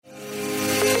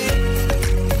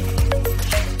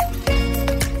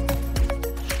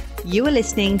You are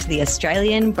listening to the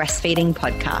Australian Breastfeeding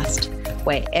Podcast,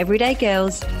 where everyday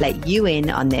girls let you in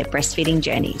on their breastfeeding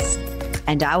journeys.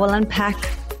 And I will unpack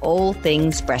all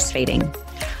things breastfeeding.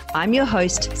 I'm your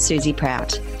host, Susie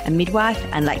Prout, a midwife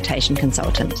and lactation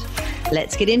consultant.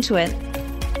 Let's get into it.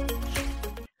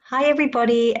 Hi,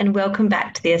 everybody, and welcome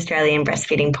back to the Australian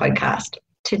Breastfeeding Podcast.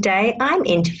 Today, I'm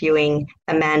interviewing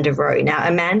Amanda Rowe. Now,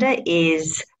 Amanda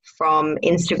is from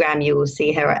Instagram. You will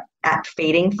see her at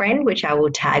Feeding Friend, which I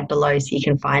will tag below so you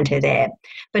can find her there.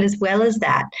 But as well as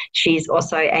that, she's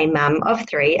also a mum of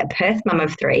three, a Perth mum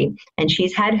of three, and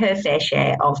she's had her fair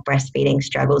share of breastfeeding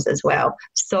struggles as well.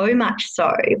 So much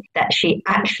so that she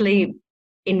actually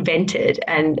invented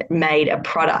and made a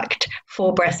product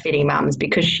for breastfeeding mums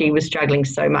because she was struggling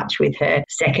so much with her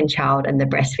second child and the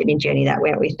breastfeeding journey that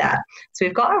went with that. So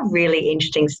we've got a really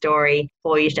interesting story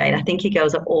for you today, and I think you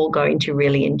girls are all going to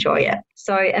really enjoy it.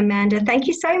 So Amanda, thank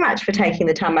you so much for taking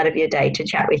the time out of your day to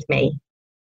chat with me.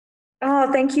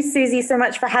 Oh, thank you, Susie, so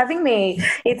much for having me.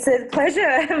 It's a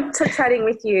pleasure chatting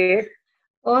with you.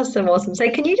 Awesome. So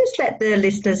can you just let the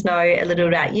listeners know a little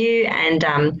about you and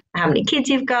how many kids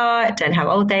you've got and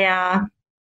how old they are?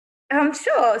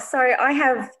 Sure. So I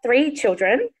have three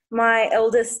children. My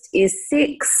eldest is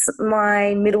 6.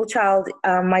 My middle child,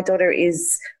 my daughter,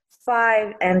 is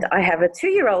 5, and I have a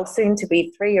 2-year-old, soon to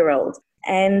be 3-year-old.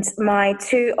 And my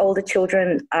 2 older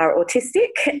children are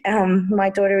autistic. My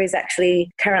daughter is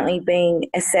actually currently being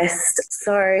assessed.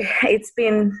 So it's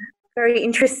been very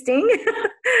interesting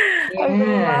over the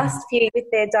last few with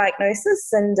their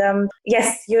diagnosis. And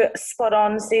yes, you're spot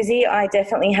on, Susie. I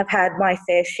definitely have had my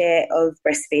fair share of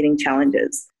breastfeeding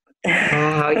challenges.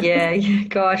 Wow, yeah,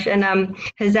 gosh. And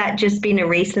has that just been a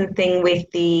recent thing with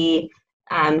the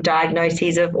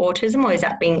diagnoses of autism, or has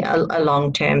that been a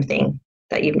long-term thing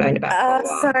that you've known about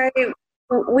for a while?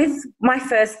 So with my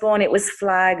firstborn, it was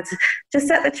flagged just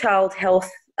at the child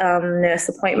health nurse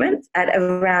appointment at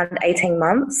around 18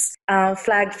 months,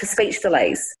 flagged for speech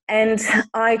delays. And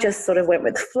I just sort of went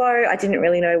with the flow. I didn't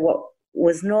really know what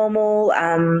was normal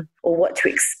or what to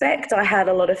expect. I had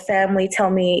a lot of family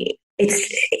tell me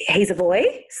he's a boy,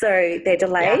 so they're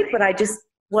delayed, but I just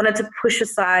wanted to push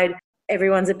aside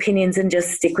everyone's opinions and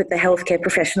just stick with the healthcare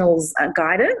professionals'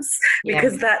 guidance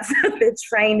because they're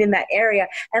trained in that area.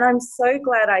 And I'm so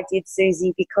glad I did,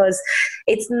 Susie, because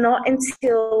it's not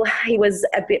until he was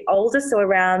a bit older, so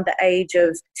around the age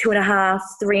of 2.5,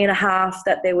 3.5,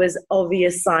 that there was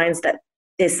obvious signs that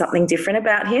there's something different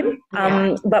about him.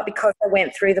 But because I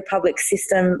went through the public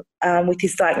system with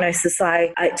his diagnosis,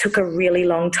 it took a really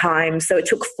long time. So it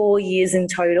took 4 years in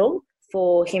total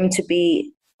for him to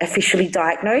be officially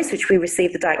diagnosed, which we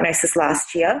received the diagnosis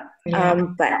last year.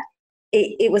 But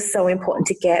it was so important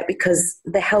to get because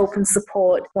the help and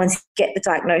support once you get the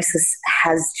diagnosis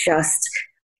has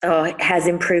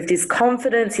improved his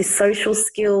confidence, his social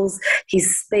skills,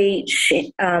 his speech.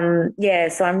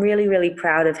 So I'm really, really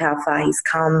proud of how far he's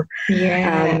come.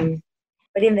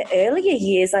 But in the earlier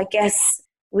years, I guess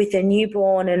with a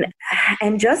newborn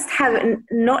and just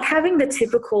not having the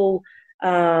typical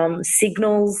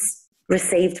signals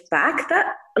received back,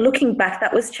 looking back,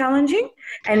 that was challenging.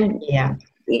 And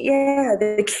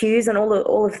the cues and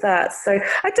all of that. So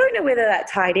I don't know whether that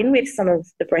tied in with some of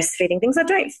the breastfeeding things. I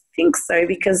don't think so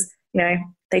because,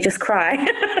 they just cry.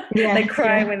 They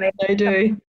cry when they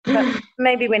do. But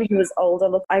maybe when he was older,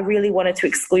 I really wanted to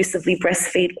exclusively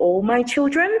breastfeed all my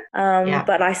children,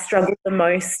 but I struggled the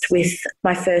most with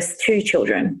my first 2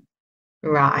 children.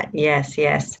 Right, yes.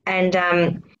 And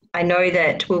I know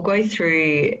that we'll go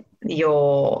through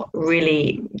your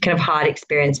really kind of hard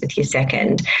experience with your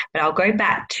second, but I'll go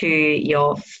back to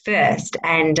your first.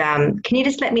 And can you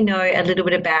just let me know a little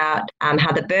bit about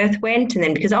how the birth went? And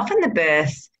then, because often the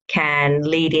birth can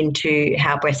lead into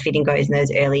how breastfeeding goes in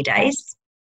those early days.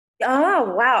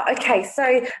 Oh, wow. Okay.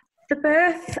 So the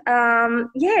birth,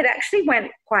 it actually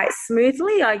went quite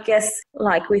smoothly, I guess,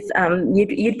 like with,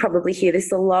 you'd probably hear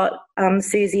this a lot,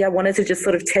 Susie. I wanted to just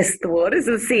sort of test the waters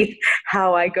and see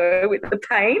how I go with the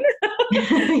pain.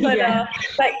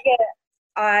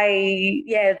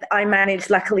 I managed,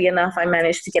 luckily enough, I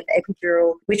managed to get the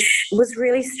epidural, which was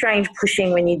really strange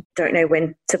pushing when you don't know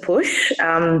when to push.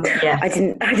 I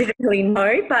didn't really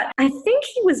know, but I think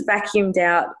he was vacuumed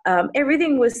out.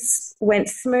 Everything went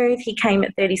smooth. He came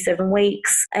at 37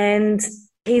 weeks and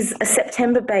he's a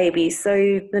September baby.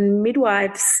 So the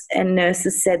midwives and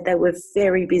nurses said they were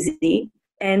very busy,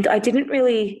 and I did not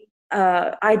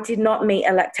meet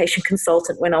a lactation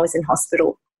consultant when I was in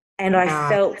hospital. And I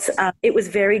felt it was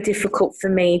very difficult for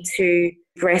me to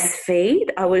breastfeed.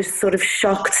 I was sort of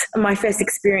shocked. My first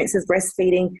experience of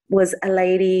breastfeeding was a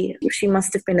lady, she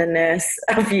must have been a nurse,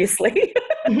 obviously.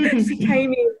 She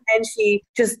came in and she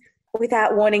just,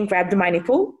 without warning, grabbed my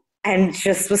nipple and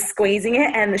just was squeezing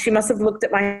it. And she must have looked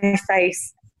at my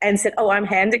face and said, "Oh, I'm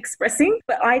hand expressing."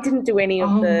 But I didn't do any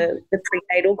of the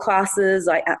prenatal classes.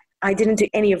 I didn't do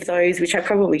any of those, which I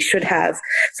probably should have.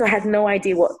 So I had no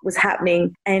idea what was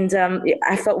happening. And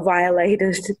I felt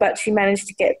violated, but she managed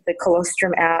to get the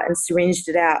colostrum out and syringed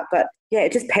it out. But yeah,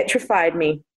 it just petrified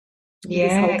me.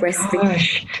 Yeah,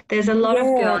 gosh. There's a lot of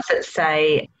girls that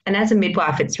say, and as a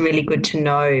midwife, it's really good to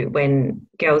know when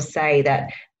girls say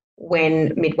that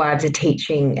when midwives are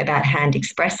teaching about hand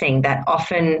expressing, that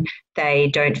often they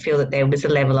don't feel that there was a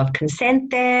level of consent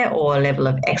there or a level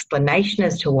of explanation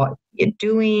as to what you're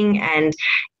doing. And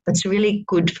it's really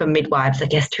good for midwives, I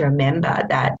guess, to remember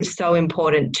that. It's so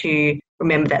important to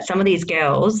remember that some of these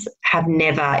girls have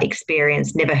never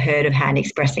experienced, never heard of hand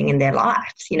expressing in their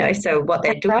lives, so what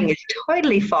they're doing is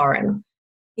totally foreign.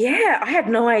 Yeah, I had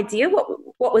no idea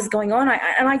what was going on.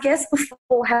 I guess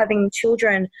before having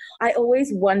children, I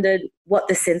always wondered what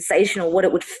the sensation or what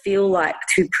it would feel like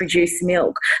to produce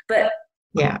milk. But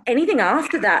anything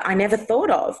after that, I never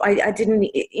thought of. I didn't,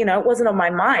 it wasn't on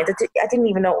my mind. I didn't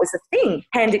even know it was a thing,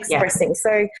 hand expressing. Yeah.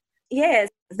 So, yeah,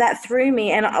 that threw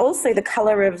me. And also the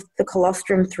colour of the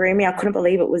colostrum threw me. I couldn't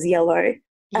believe it was yellow.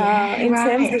 In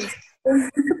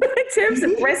terms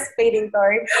of breastfeeding,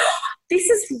 though,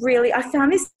 I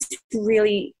found this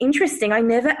really interesting. I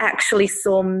never actually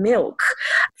saw milk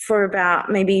for about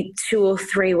maybe 2 or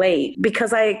 3 weeks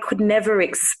because I could never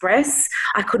express.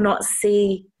 I could not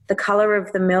see the colour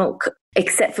of the milk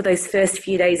except for those first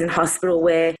few days in hospital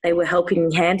where they were helping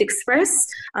me hand express.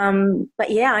 But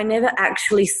yeah, I never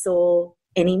actually saw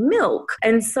any milk.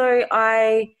 And so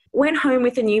I went home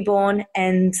with a newborn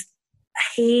and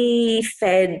he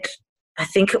fed, I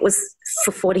think it was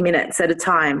for 40 minutes at a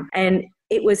time. And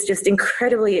it was just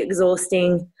incredibly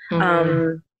exhausting,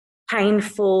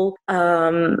 painful.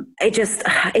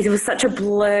 It was such a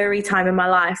blurry time in my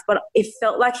life, but it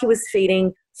felt like he was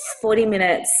feeding 40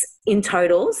 minutes in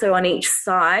total. So on each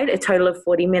side, a total of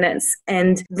 40 minutes.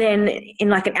 And then in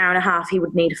like an hour and a half, he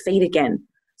would need to feed again.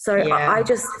 So I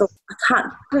just thought,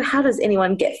 how does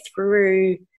anyone get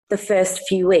through the first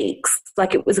few weeks?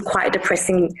 Like it was quite a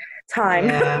depressing time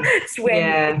when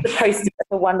it's supposed to be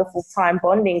a wonderful time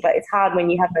bonding, but it's hard when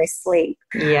you have no sleep.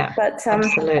 Yeah, but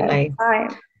absolutely.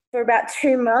 For about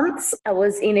 2 months, I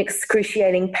was in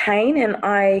excruciating pain, and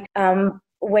I I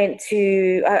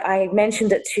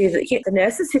mentioned it to the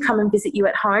nurses who come and visit you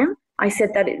at home. I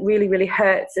said that it really, really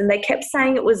hurts, and they kept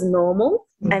saying it was normal,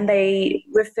 and they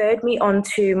referred me on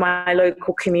to my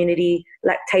local community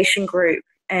lactation group,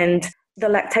 and the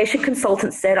lactation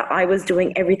consultant said I was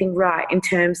doing everything right in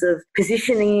terms of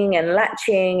positioning and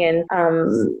latching and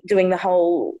doing the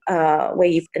whole where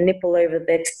you put the nipple over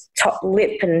their top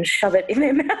lip and shove it in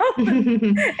their mouth.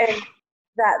 And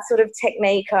that sort of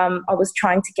technique, I was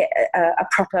trying to get a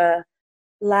proper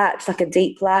latch, like a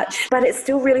deep latch, but it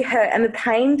still really hurt. And the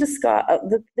pain,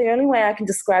 the only way I can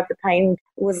describe the pain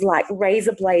was like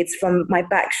razor blades from my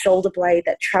back shoulder blade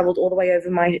that traveled all the way over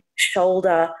my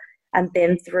shoulder and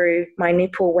then through my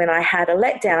nipple when I had a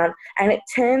letdown. And it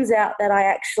turns out that I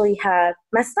actually had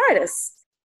mastitis.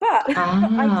 But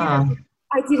I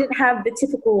didn't have the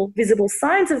typical visible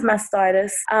signs of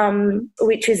mastitis,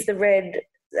 which is the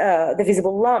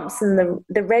visible lumps and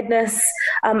the redness.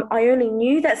 I only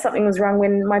knew that something was wrong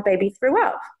when my baby threw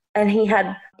up and he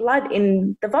had blood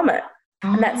in the vomit.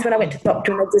 And that's when I went to the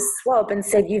doctor and I did a swab and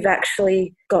said, "You've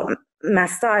actually got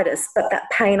mastitis." But that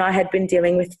pain I had been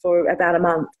dealing with for about a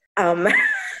month. And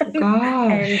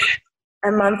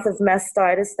a month of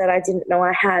mastitis that I didn't know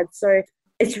I had. So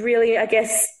it's really, I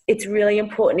guess it's really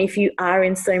important if you are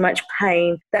in so much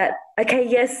pain that, okay,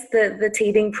 yes, the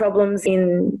teething problems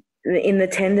in the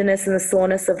tenderness and the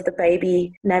soreness of the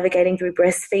baby navigating through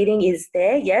breastfeeding is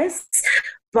there, yes,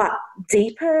 but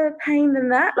deeper pain than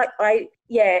that,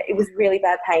 it was really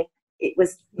bad pain. It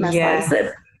was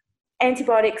mastitis.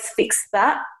 Antibiotics fixed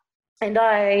that. And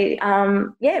I,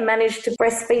 managed to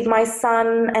breastfeed my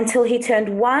son until he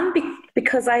turned 1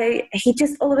 because he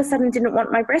just all of a sudden didn't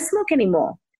want my breast milk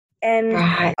anymore. And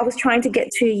I was trying to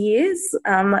get 2 years,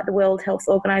 like the World Health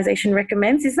Organization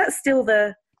recommends. Is that still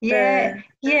the... Yeah.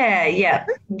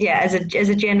 As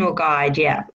a general guide,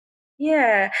 yeah.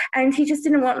 Yeah, and he just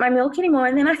didn't want my milk anymore.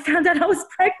 And then I found out I was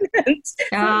pregnant.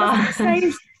 So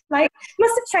it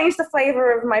must have changed the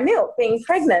flavour of my milk being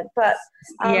pregnant. But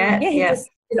he just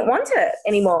didn't want it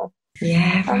anymore.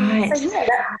 Yeah, right.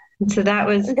 So that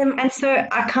was, and so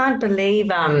I can't believe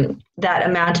that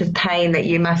amount of pain that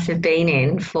you must have been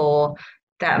in for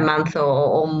that month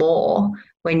or more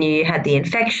when you had the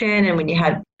infection and when you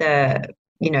had the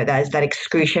that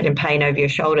excruciating pain over your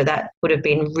shoulder, that would have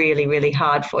been really, really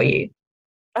hard for you.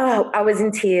 Oh, I was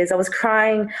in tears. I was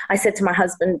crying. I said to my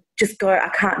husband, just go. I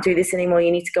can't do this anymore.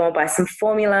 You need to go and buy some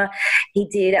formula. He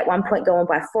did at one point go and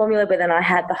buy formula, but then I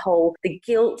had the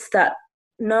guilt that,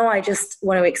 no, I just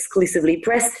want to exclusively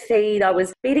breastfeed. I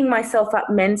was beating myself up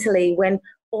mentally when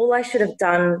all I should have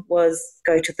done was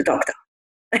go to the doctor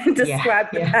and describe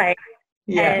the pain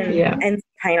and the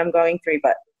pain I'm going through.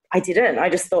 But I didn't. I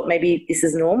just thought maybe this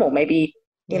is normal. Maybe,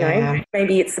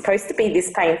 maybe it's supposed to be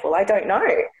this painful. I don't know.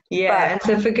 Yeah, and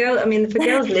so for girls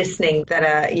listening that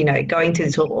are, going through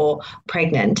this or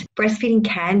pregnant, breastfeeding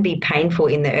can be painful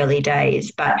in the early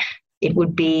days, but it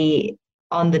would be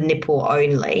on the nipple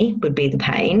only would be the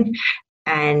pain,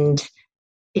 and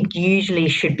it usually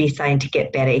should be starting to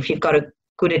get better. If you've got a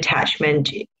good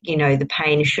attachment, the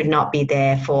pain should not be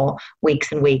there for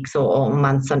weeks and weeks or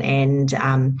months on end.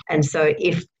 And so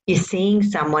if you're seeing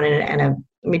someone and a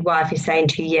midwife is saying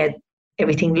to you,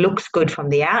 everything looks good from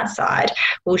the outside,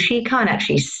 well, she can't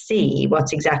actually see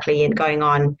what's exactly going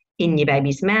on in your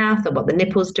baby's mouth or what the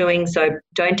nipple's doing. So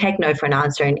don't take no for an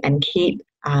answer and keep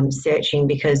searching,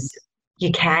 because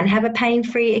you can have a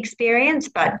pain-free experience,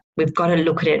 but we've got to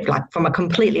look at it like from a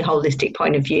completely holistic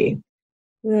point of view.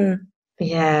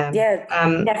 Yeah,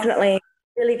 definitely.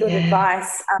 Really good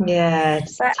advice.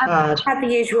 It's hard. I had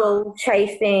the usual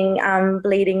chafing,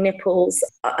 bleeding nipples.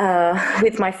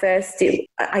 With my first,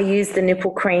 I used the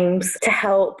nipple creams to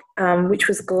help, which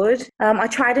was good. I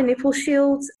tried a nipple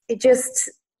shield. It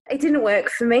didn't work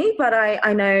for me, but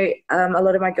I know a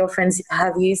lot of my girlfriends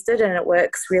have used it and it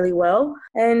works really well.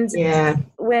 And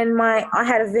when I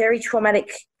had a very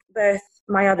traumatic birth,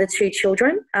 my other two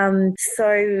children.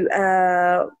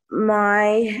 So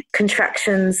my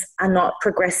contractions are not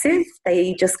progressive.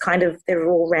 They just they're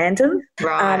all random.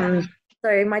 Right.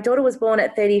 So my daughter was born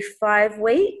at 35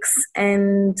 weeks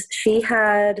and she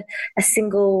had a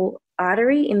single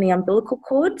artery in the umbilical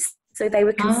cord. So they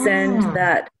were concerned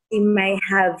that she may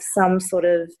have some sort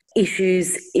of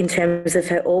issues in terms of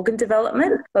her organ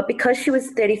development. But because she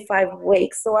was 35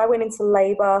 weeks, so I went into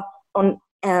labour on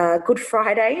Good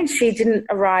Friday, and she didn't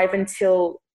arrive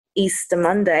until Easter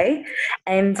Monday,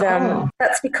 and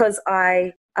that's because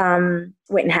I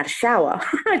went and had a shower.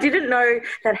 I didn't know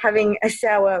that having a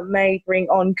shower may bring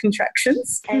on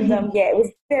contractions, and it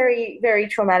was very, very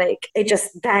traumatic. It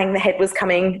just bang, the head was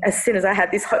coming as soon as I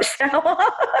had this hot shower.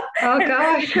 Oh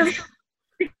gosh.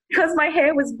 Because my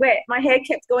hair was wet, my hair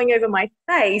kept going over my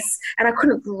face, and I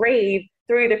couldn't breathe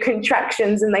through the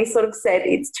contractions, and they sort of said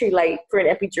it's too late for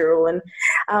an epidural. And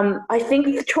I think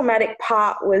the traumatic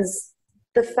part was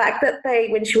the fact that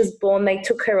when she was born, they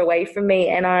took her away from me,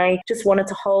 and I just wanted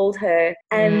to hold her,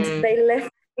 and they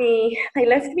left me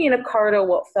in a corridor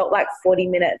what felt like 40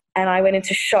 minutes, and I went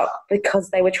into shock because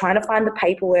they were trying to find the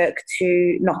paperwork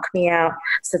to knock me out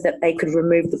so that they could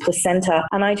remove the placenta.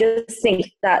 And I just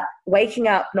think that waking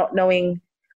up not knowing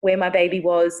where my baby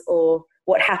was or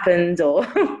what happened or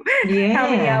how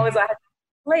many hours I had to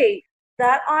sleep,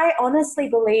 that I honestly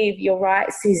believe, you're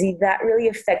right, Susie, that really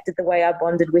affected the way I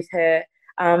bonded with her.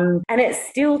 And it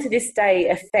still to this day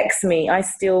affects me. I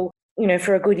still,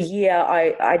 for a good year,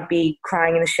 I'd be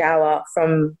crying in the shower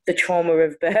from the trauma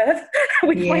of birth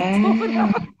with my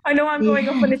daughter. I know I'm going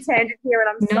off on a tangent here, and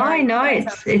I'm sorry. No,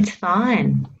 it's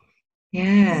fine.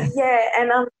 Yeah. Yeah,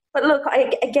 and but look,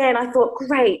 I thought,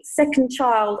 great, second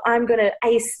child, I'm going to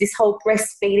ace this whole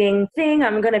breastfeeding thing.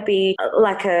 I'm going to be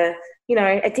like a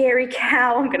dairy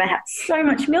cow. I'm going to have so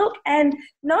much milk. And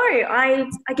no, I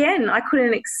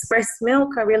couldn't express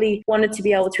milk. I really wanted to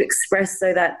be able to express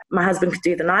so that my husband could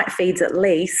do the night feeds at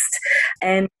least.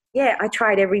 And I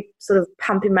tried every sort of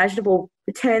pump imaginable.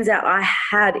 It turns out I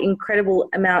had incredible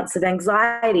amounts of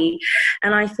anxiety.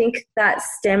 And I think that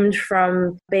stemmed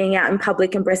from being out in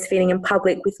public and breastfeeding in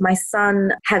public with my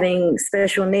son having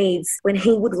special needs. When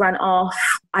he would run off,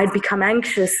 I'd become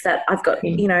anxious that I've got,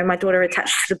 my daughter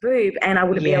attached to the boob and I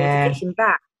wouldn't be able to get him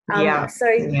back.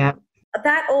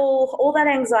 That all that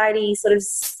anxiety sort of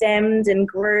stemmed and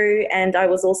grew, and I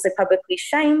was also publicly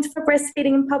shamed for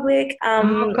breastfeeding in public.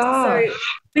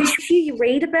 Which you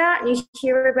read about and you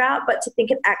hear about, but to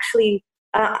think it actually,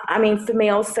 for me,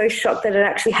 I was so shocked that it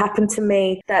actually happened to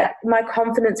me that my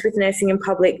confidence with nursing in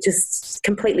public just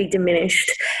completely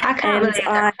diminished. I can't believe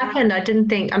that happened. I didn't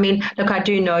think, look, I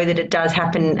do know that it does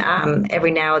happen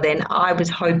every now and then. I was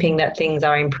hoping that things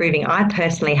are improving. I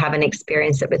personally haven't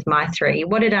experienced it with my three.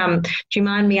 What did, do you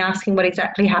mind me asking what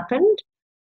exactly happened?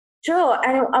 Sure,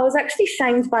 and I was actually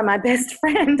shamed by my best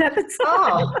friend at the time.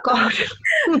 Oh, God.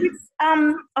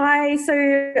 I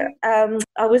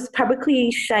was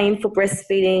publicly shamed for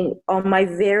breastfeeding on my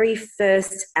very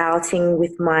first outing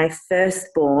with my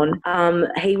firstborn.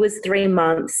 He was 3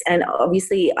 months, and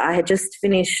obviously I had just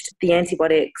finished the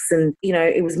antibiotics, and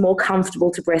it was more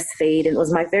comfortable to breastfeed, and it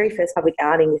was my very first public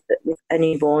outing with a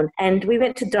newborn. And we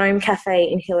went to Dome Cafe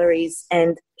in Hillary's,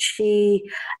 and she,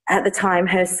 at the time,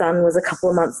 her son was a couple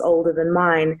of months older than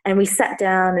mine, and we sat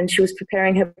down and she was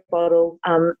preparing her bottle.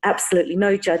 Absolutely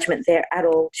no judgment there at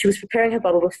all. She was preparing her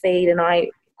bottle to feed, and I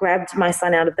grabbed my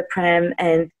son out of the pram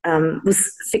and was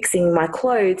fixing my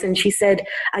clothes, and she said,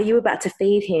 "Are you about to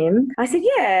feed him?" I said,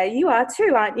 "Yeah, you are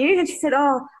too, aren't you?" And she said,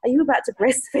 "Oh, are you about to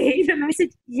breastfeed?" And I said,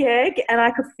 "Yeah," and I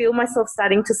could feel myself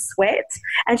starting to sweat.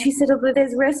 And she said, "Oh,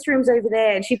 there's restrooms over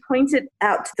there," and she pointed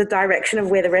out to the direction of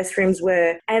where the restrooms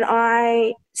were. And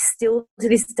I still to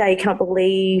this day can't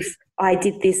believe I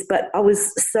did this, but I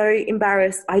was so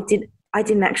embarrassed. I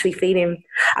didn't actually feed him.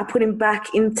 I put him back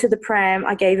into the pram.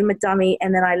 I gave him a dummy,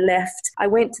 and then I left. I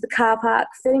went to the car park,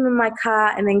 fed him in my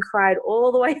car, and then cried all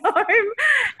the way home.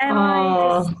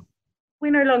 And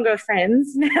we're no longer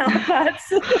friends now. But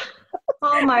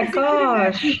oh my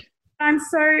gosh! I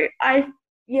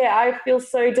feel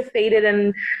so defeated,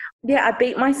 and I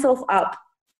beat myself up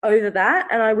over that.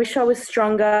 And I wish I was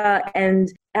stronger, and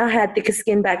I had thicker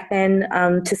skin back then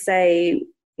to say,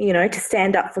 to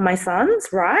stand up for my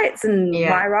son's rights and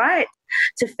my right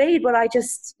to feed. But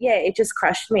it just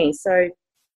crushed me. So,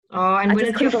 and when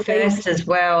it's your first as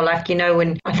well,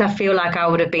 when I feel like I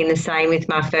would have been the same with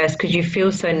my first, because you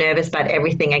feel so nervous about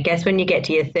everything. I guess when you get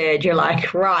to your third, you're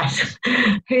like, right,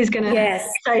 who's going to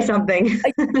say something?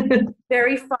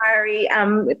 Very fiery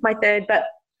with my third. But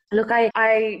look,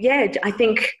 I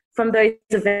think from those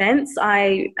events,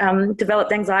 I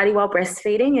developed anxiety while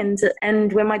breastfeeding,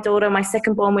 and when my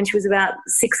second born, when she was about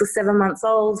 6 or 7 months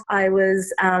old, I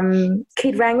was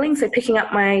kid wrangling, so picking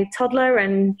up my toddler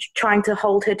and trying to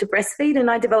hold her to breastfeed,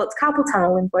 and I developed carpal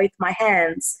tunnel in both my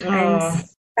hands. And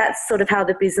that's sort of how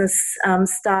the business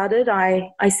started.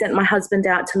 I sent my husband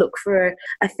out to look for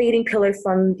a feeding pillow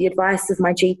from the advice of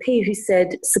my GP, who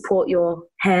said, support your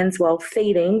hands while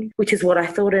feeding, which is what I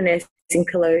thought a nursing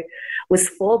pillow was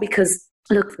for. Because,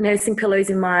 look, nursing pillows,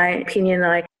 in my opinion,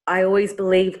 I always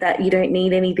believe that you don't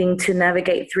need anything to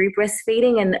navigate through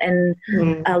breastfeeding and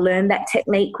learn that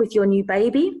technique with your new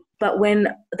baby. But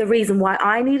the reason why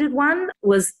I needed one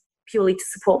was purely to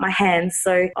support my hands.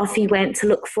 So off he went to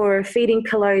look for a feeding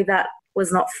pillow that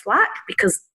was not flat,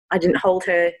 because I didn't hold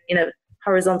her in a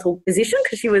horizontal position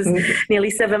because she was nearly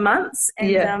 7 months.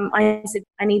 And I said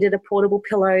I needed a portable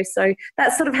pillow. So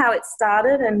that's sort of how it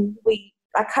started. And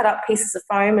I cut up pieces of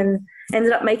foam and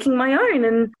ended up making my own.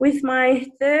 And with my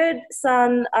third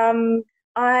son,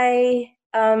 I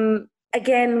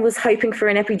again was hoping for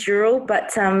an epidural,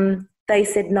 but they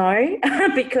said no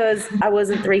because I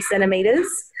wasn't 3 centimetres.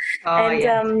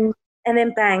 And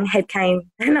then bang, head came,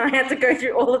 and I had to go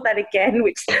through all of that again,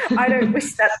 which I don't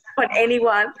wish that on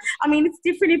anyone. I mean, it's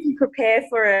different if you prepare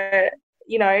for a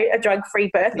drug-free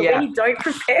birth, but when you don't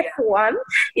prepare for one,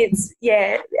 it's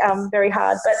very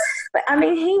hard. But I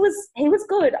mean, he was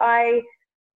good. I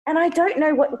don't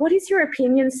know what is your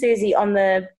opinion, Susie, on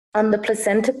the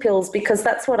placenta pills, because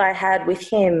that's what I had with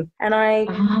him. And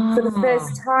for the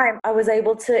first time, I was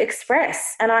able to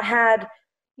express, and I had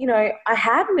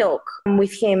milk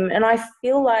with him, and I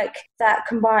feel like that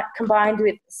combined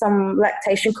with some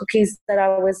lactation cookies that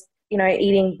I was,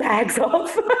 eating bags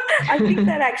of, I think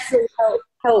that actually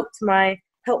helped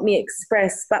me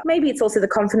express. But maybe it's also the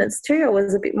confidence too. I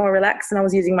was a bit more relaxed, and I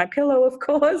was using my pillow, of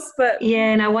course. But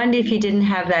and I wonder if you didn't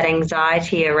have that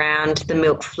anxiety around the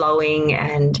milk flowing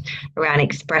and around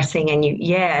expressing, and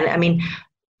I mean,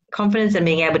 confidence and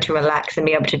being able to relax and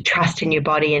be able to trust in your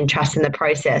body and trust in the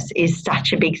process is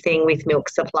such a big thing with milk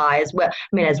supply as well.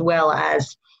 I mean, as well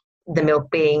as the milk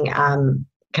being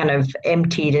kind of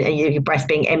emptied, your breast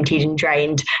being emptied and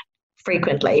drained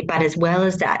frequently, but as well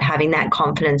as that, having that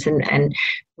confidence and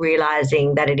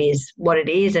realizing that it is what it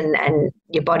is, and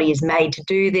your body is made to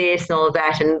do this and all of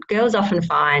that. And girls often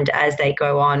find as they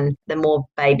go on, the more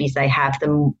babies they have,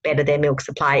 the better their milk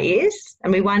supply is.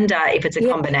 And we wonder if it's a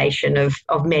combination of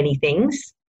many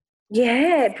things.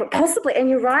 Yeah, possibly. And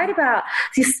you're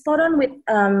spot on with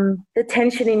the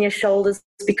tension in your shoulders,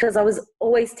 because I was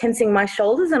always tensing my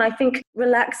shoulders, and I think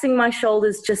relaxing my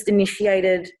shoulders just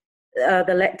initiated the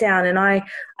letdown. And I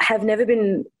have never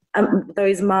been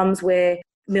those mums where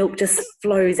milk just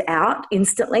flows out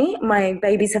instantly. My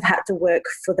babies have had to work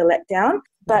for the letdown.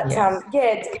 But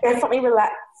definitely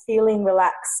feeling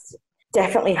relaxed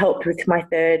definitely helped with my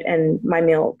third and my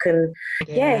milk. And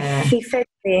he fed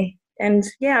me And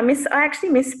yeah, I actually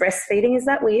miss breastfeeding. Is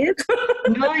that weird?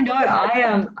 No,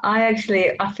 I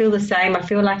feel the same. I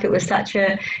feel like it was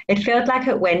it felt like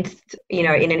it went, in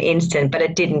an instant, but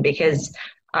it didn't because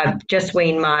I've just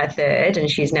weaned my third and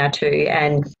she's now 2.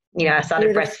 And, I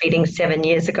started Beautiful. breastfeeding 7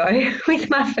 years ago with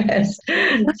my first.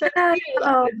 So,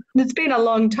 Oh, it's been a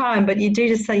long time, but you do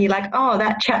just say, you're like, oh,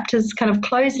 that chapter's kind of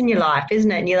closed in your life,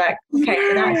 isn't it? And you're like, okay,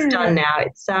 so that's yeah. done now.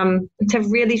 It's a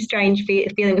really strange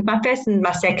feeling. With my first and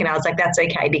my second, I was like, that's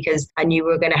okay because I knew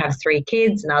we were going to have 3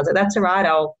 kids. And I was like, that's all right.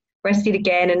 I'll breastfeed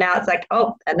again. And now it's like,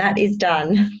 oh, and that is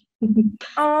done.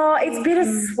 Oh, it's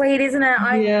bittersweet, isn't it?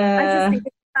 I just think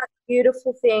it's a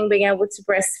beautiful thing being able to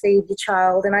breastfeed your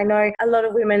child. And I know a lot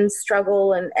of women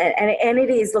struggle and it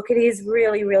is, look, it is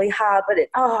really, really hard. But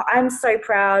I'm so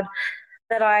proud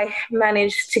that I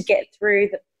managed to get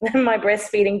through my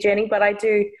breastfeeding journey. But I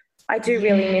do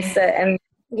really miss it. And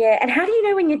yeah. And how do you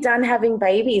know when you're done having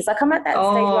babies? Like I'm at that stage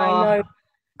where I know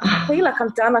I feel like I'm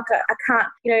done. Like I can't,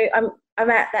 I'm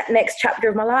at that next chapter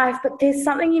of my life, but there's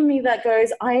something in me that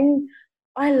goes,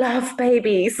 I love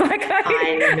babies. Like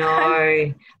I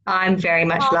know. I'm very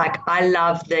much like, I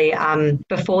love the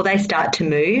before they start to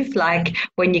move, like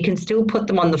when you can still put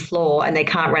them on the floor and they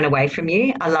can't run away from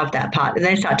you. I love that part. And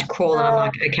they start to crawl and I'm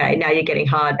like, okay, now you're getting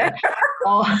hard. But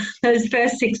those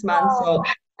first 6 months or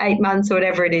 8 months or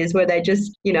whatever it is where they're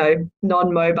just,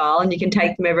 non-mobile and you can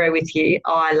take them everywhere with you.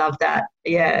 Oh, I love that.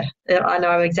 Yeah, I know,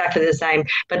 I'm exactly the same.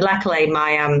 But luckily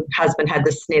my husband had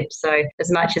the snip. So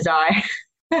as much as I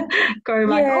go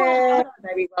like, oh,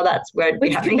 maybe, well, that's where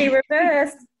which could be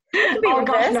reversed. It could be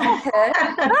reversed.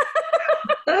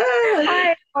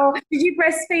 Gosh, did you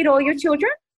breastfeed all your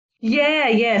children?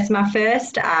 Yes. My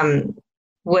first,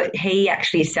 he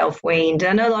actually self-weaned.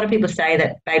 I know a lot of people say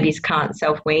that babies can't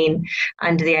self-wean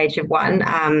under the age of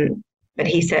 1, but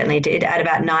he certainly did at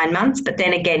about 9 months. But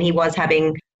then again, he was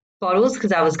having bottles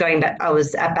because I was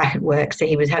back at work, so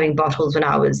he was having bottles when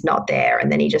I was not there,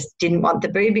 and then he just didn't want the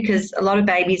boob because a lot of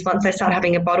babies, once they start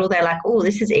having a bottle, they're like, oh,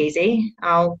 this is easy,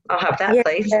 I'll have that,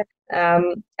 please.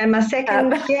 And my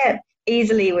second,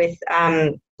 easily with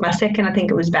my second, I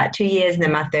think it was about 2 years, and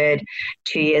then my third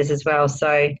 2 years as well.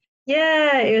 So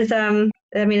yeah, it was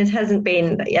it hasn't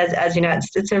been, as you know,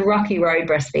 it's a rocky road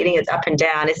breastfeeding. It's up and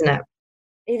down, isn't it?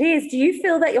 It is. Do you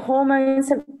feel that your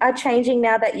hormones are changing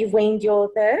now that you've weaned your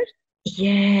third?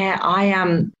 Yeah,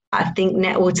 I think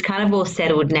now, well, it's kind of all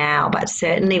settled now, but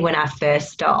certainly when I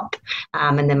first stop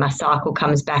and then my cycle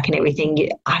comes back and everything,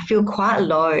 I feel quite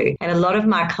low. And a lot of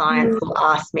my clients will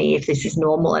ask me if this is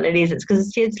normal, and it is. It's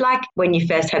because it's like when you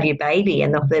first have your baby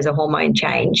and there's a hormone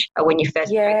change. When you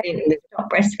first pregnant and stop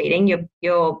breastfeeding,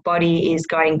 your body is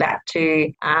going back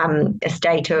to a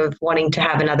state of wanting to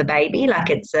have another baby. Like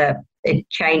it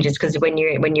changes because when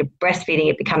you're breastfeeding,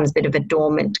 it becomes a bit of a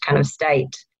dormant kind of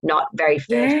state, not very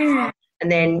fertile.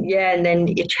 And then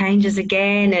it changes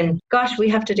again. And gosh, we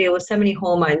have to deal with so many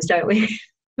hormones, don't we?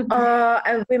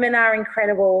 And women are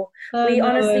incredible. We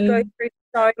honestly go through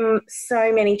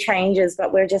so many changes,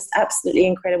 but we're just absolutely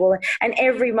incredible. And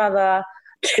every mother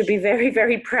should be very,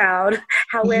 very proud,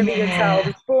 however your child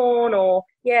is born, or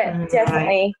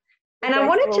definitely. And I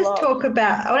want to just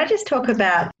talk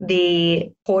about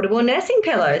the portable nursing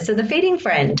pillow, so the feeding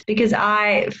friend, because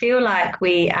I feel like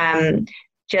we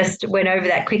just went over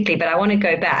that quickly, but I want to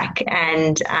go back.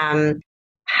 And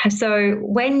so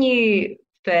when you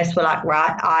first were like,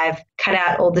 right, I've cut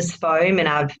out all this foam and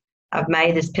I've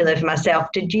made this pillow for myself,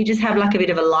 did you just have like a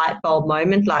bit of a light bulb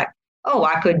moment, like, oh,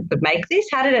 I could make this?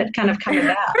 How did it kind of come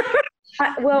about?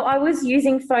 I was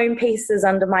using foam pieces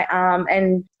under my arm,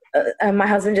 and my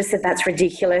husband just said, that's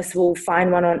ridiculous, we'll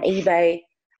find one on eBay.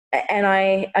 And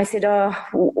I said, oh,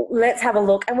 let's have a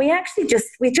look. And we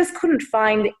just couldn't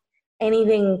find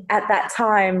anything at that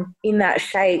time in that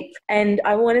shape. And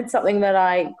I wanted something that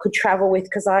I could travel with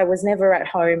because I was never at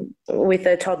home with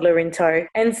a toddler in tow.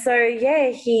 And so,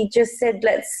 he just said,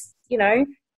 let's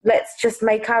just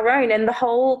make our own. And the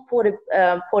whole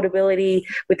portability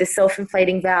with the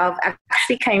self-inflating valve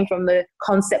actually came from the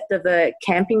concept of a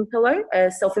camping pillow,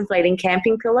 a self-inflating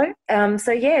camping pillow.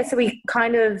 So we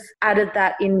kind of added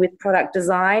that in with product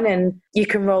design, and you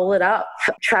can roll it up,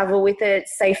 travel with it,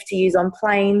 safe to use on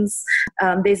planes.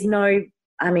 I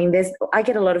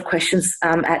get a lot of questions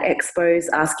at expos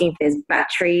asking if there's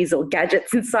batteries or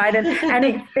gadgets inside, and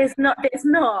there's not.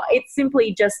 It's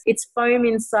simply just, it's foam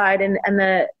inside, and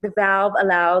the valve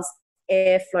allows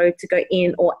airflow to go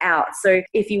in or out. So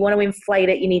if you want to inflate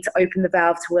it, you need to open the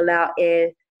valve to allow air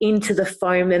into the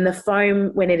foam, and the foam,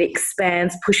 when it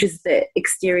expands, pushes the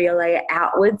exterior layer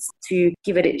outwards to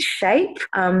give it its shape.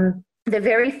 The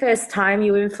very first time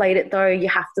you inflate it, though, you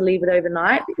have to leave it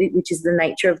overnight, which is the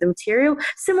nature of the material.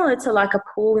 Similar to like a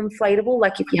pool inflatable,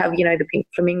 like if you have, the pink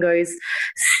flamingos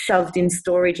shoved in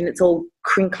storage and it's all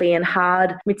crinkly and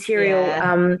hard material.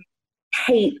 Yeah.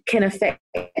 Heat can affect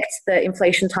the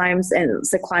inflation times, and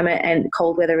so climate and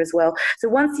cold weather as well. So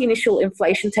once the initial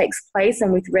inflation takes place,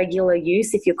 and with regular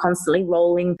use, if you're constantly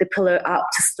rolling the pillow up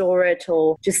to store it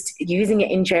or just using it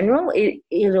in general,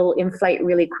 it'll inflate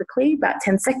really quickly, about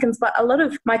 10 seconds. But a lot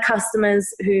of my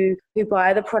customers who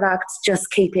buy the products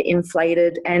just keep it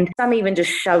inflated, and some even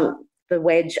just shove the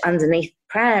wedge underneath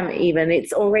pram even.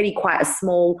 It's already quite a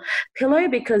small pillow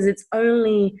because it's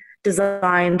only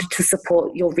designed to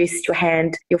support your wrist, your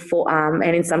hand, your forearm,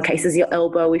 and in some cases your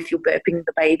elbow. If you're burping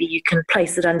the baby, you can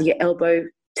place it under your elbow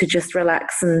to just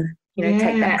relax and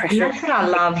take that pressure. And that's what I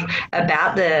love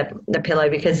about the pillow,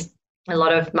 because a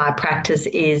lot of my practice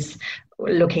is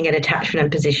looking at attachment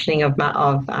and positioning of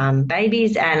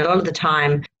babies, and a lot of the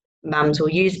time mums will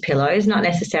use pillows, not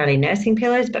necessarily nursing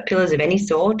pillows, but pillows of any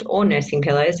sort or nursing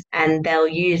pillows, and they'll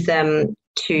use them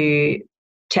to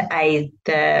aid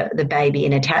the baby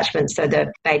in attachment. So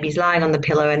the baby's lying on the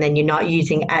pillow and then you're not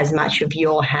using as much of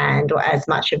your hand or as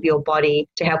much of your body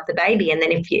to help the baby. And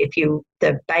then if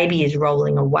the baby is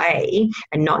rolling away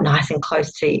and not nice and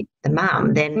close to the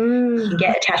mum, then you can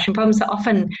get attachment problems. So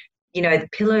often, the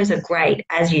pillows are great,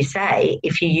 as you say,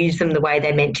 if you use them the way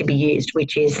they're meant to be used,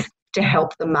 which is to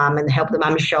help the mum and help the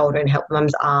mum's shoulder and help the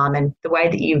mum's arm, and the way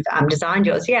that you've designed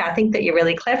yours. Yeah, I think that you're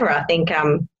really clever. I think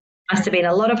must have been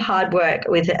a lot of hard work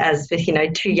with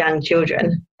 2 young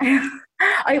children.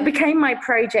 It became my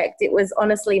project. It was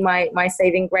honestly my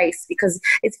saving grace, because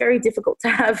it's very difficult to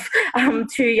have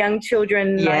 2 young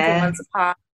children 19 months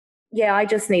apart. Yeah, I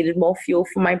just needed more fuel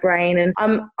for my brain, and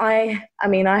I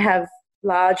have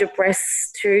larger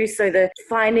breasts too, so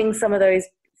finding some of those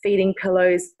feeding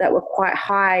pillows that were quite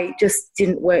high just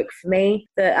didn't work for me.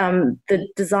 The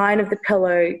design of the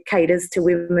pillow caters to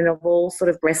women of all sort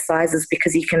of breast sizes,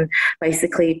 because you can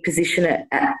basically position it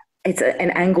it's an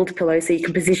angled pillow, so you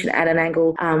can position it at an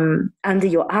angle under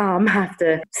your arm. I have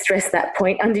to stress that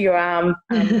point, under your arm.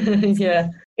 In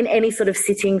any sort of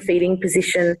sitting feeding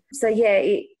position. So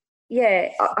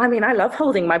I love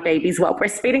holding my babies while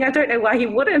breastfeeding. I don't know why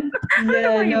you wouldn't.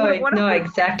 No,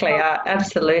 exactly.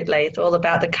 Absolutely. It's all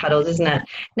about the cuddles, isn't it?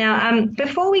 Now,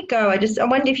 before we go, I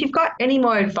wonder if you've got any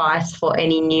more advice for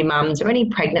any new mums or any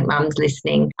pregnant mums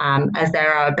listening as they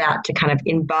are about to kind of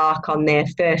embark on their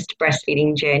first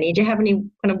breastfeeding journey. Do you have any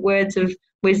kind of words of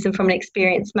wisdom from an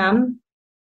experienced mum?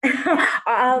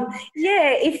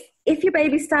 If your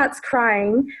baby starts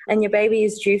crying and your baby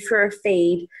is due for a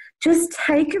feed, just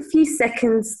take a few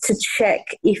seconds to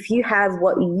check if you have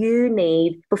what you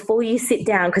need before you sit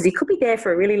down, because you could be there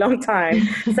for a really long time,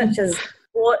 such as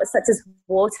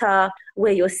water,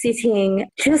 where you're sitting.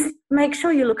 Just make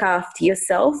sure you look after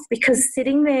yourself, because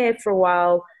sitting there for a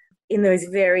while in those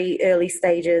very early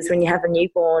stages when you have a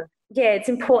newborn, it's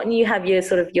important you have your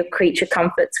creature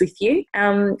comforts with you.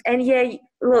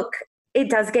 Look, it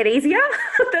does get easier.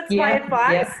 That's my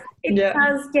advice. It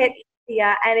does get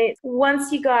easier, and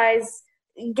once you guys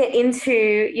get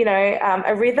into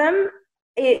a rhythm,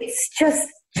 it's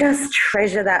just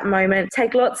treasure that moment.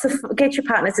 Get your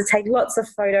partner to take lots of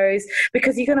photos,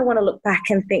 because you're going to want to look back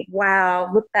and think,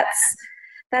 wow, look,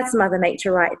 that's Mother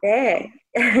Nature right there.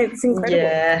 It's incredible.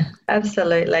 Yeah,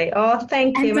 absolutely. Oh,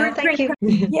 thank you, man. Thank you.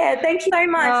 Yeah, thank you so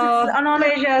much. Oh, it's an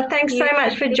honor. Pleasure. Thanks so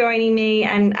much for joining me.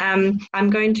 And I'm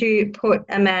going to put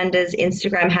Amanda's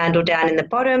Instagram handle down in the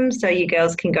bottom so you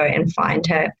girls can go and find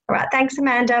her. All right. Thanks,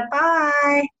 Amanda.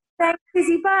 Bye. Thanks,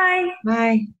 Lizzie. Bye.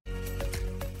 Bye.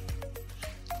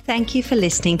 Thank you for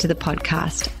listening to the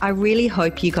podcast. I really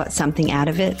hope you got something out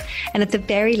of it, and at the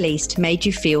very least made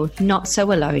you feel not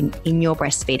so alone in your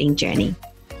breastfeeding journey.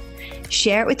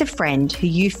 Share it with a friend who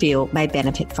you feel may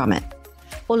benefit from it,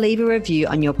 or leave a review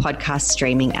on your podcast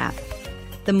streaming app.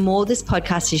 The more this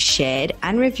podcast is shared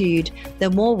and reviewed, the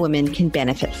more women can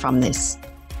benefit from this,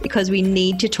 because we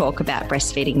need to talk about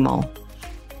breastfeeding more.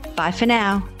 Bye for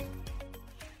now.